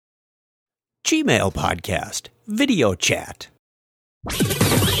Gmail Podcast, Video Chat.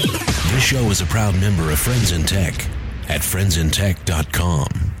 This show is a proud member of Friends in Tech at friendsintech.com.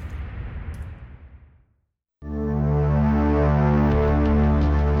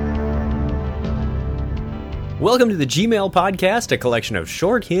 Welcome to the Gmail Podcast, a collection of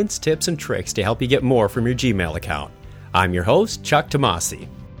short hints, tips, and tricks to help you get more from your Gmail account. I'm your host, Chuck Tomasi.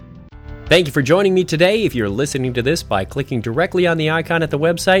 Thank you for joining me today. If you're listening to this by clicking directly on the icon at the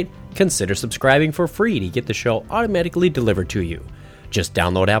website, consider subscribing for free to get the show automatically delivered to you. Just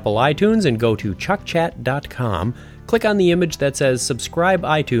download Apple iTunes and go to chuckchat.com. Click on the image that says Subscribe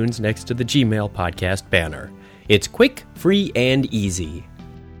iTunes next to the Gmail Podcast banner. It's quick, free, and easy.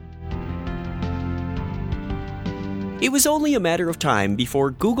 It was only a matter of time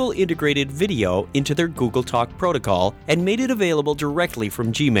before Google integrated video into their Google Talk protocol and made it available directly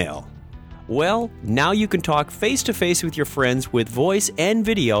from Gmail. Well, now you can talk face-to-face with your friends with voice and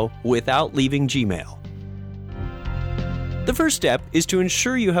video without leaving Gmail. The first step is to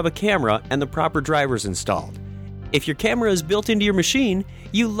ensure you have a camera and the proper drivers installed. If your camera is built into your machine,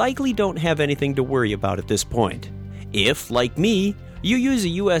 you likely don't have anything to worry about at this point. If, like me, you use a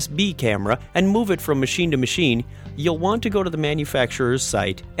USB camera and move it from machine to machine, you'll want to go to the manufacturer's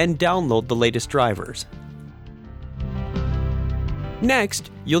site and download the latest drivers. Next,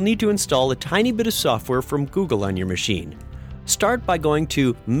 you'll need to install a tiny bit of software from Google on your machine. Start by going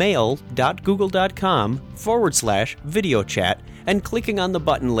to mail.google.com/video chat and clicking on the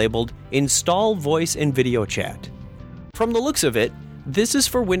button labeled Install Voice and Video Chat. From the looks of it, this is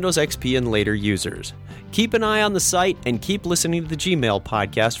for Windows XP and later users. Keep an eye on the site and keep listening to the Gmail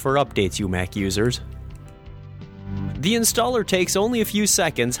podcast for updates, you Mac users. The installer takes only a few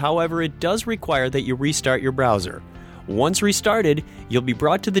seconds, however, it does require that you restart your browser. Once restarted, you'll be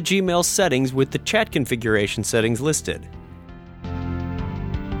brought to the Gmail settings with the chat configuration settings listed.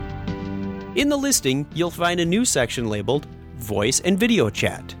 In the listing, you'll find a new section labeled Voice and Video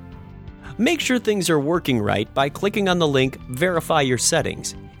Chat. Make sure things are working right by clicking on the link Verify Your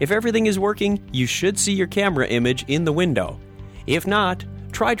Settings. If everything is working, you should see your camera image in the window. If not,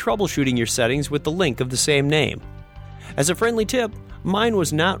 try troubleshooting your settings with the link of the same name. As a friendly tip, mine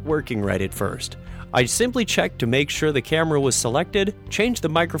was not working right at first. I simply checked to make sure the camera was selected, changed the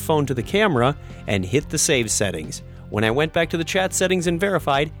microphone to the camera, and hit the save settings. When I went back to the chat settings and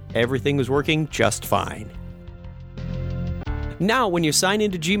verified, everything was working just fine. Now, when you sign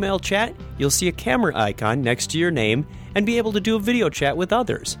into Gmail Chat, you'll see a camera icon next to your name and be able to do a video chat with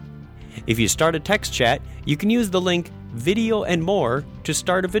others. If you start a text chat, you can use the link Video and More to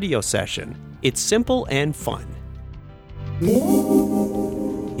start a video session. It's simple and fun.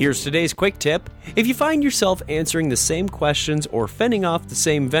 Here's today's quick tip. If you find yourself answering the same questions or fending off the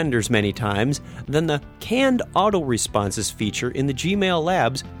same vendors many times, then the Canned Auto Responses feature in the Gmail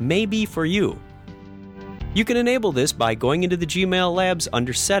Labs may be for you. You can enable this by going into the Gmail Labs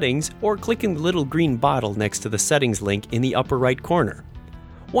under Settings or clicking the little green bottle next to the Settings link in the upper right corner.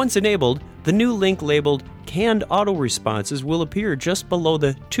 Once enabled, the new link labeled Canned Auto Responses will appear just below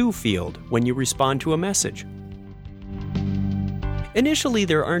the To field when you respond to a message. Initially,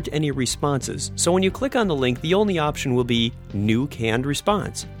 there aren't any responses, so when you click on the link, the only option will be New Canned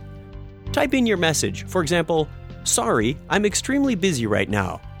Response. Type in your message, for example, "Sorry, I'm extremely busy right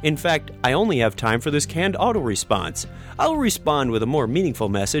now. In fact, I only have time for this canned auto response. I'll respond with a more meaningful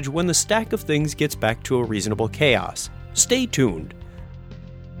message when the stack of things gets back to a reasonable chaos. Stay tuned."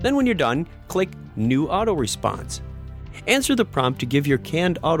 Then when you're done, click New Auto Response. Answer the prompt to give your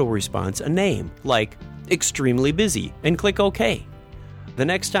canned auto response a name, like Extremely Busy, and click OK. The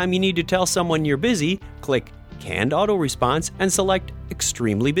next time you need to tell someone you're busy, click Canned Auto Response and select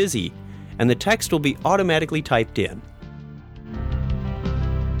Extremely Busy, and the text will be automatically typed in.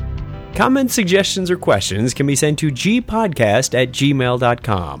 Comments, suggestions, or questions can be sent to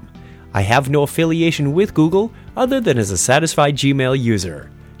gpodcast@gmail.com. I have no affiliation with Google other than as a satisfied Gmail user.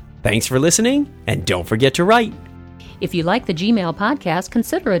 Thanks for listening, and don't forget to write. If you like the Gmail podcast,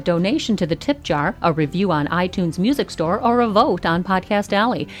 consider a donation to the tip jar, a review on iTunes Music Store, or a vote on Podcast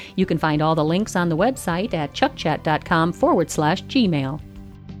Alley. You can find all the links on the website at chuckchat.com/Gmail.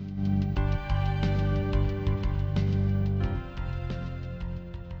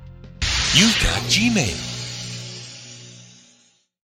 You've got Gmail.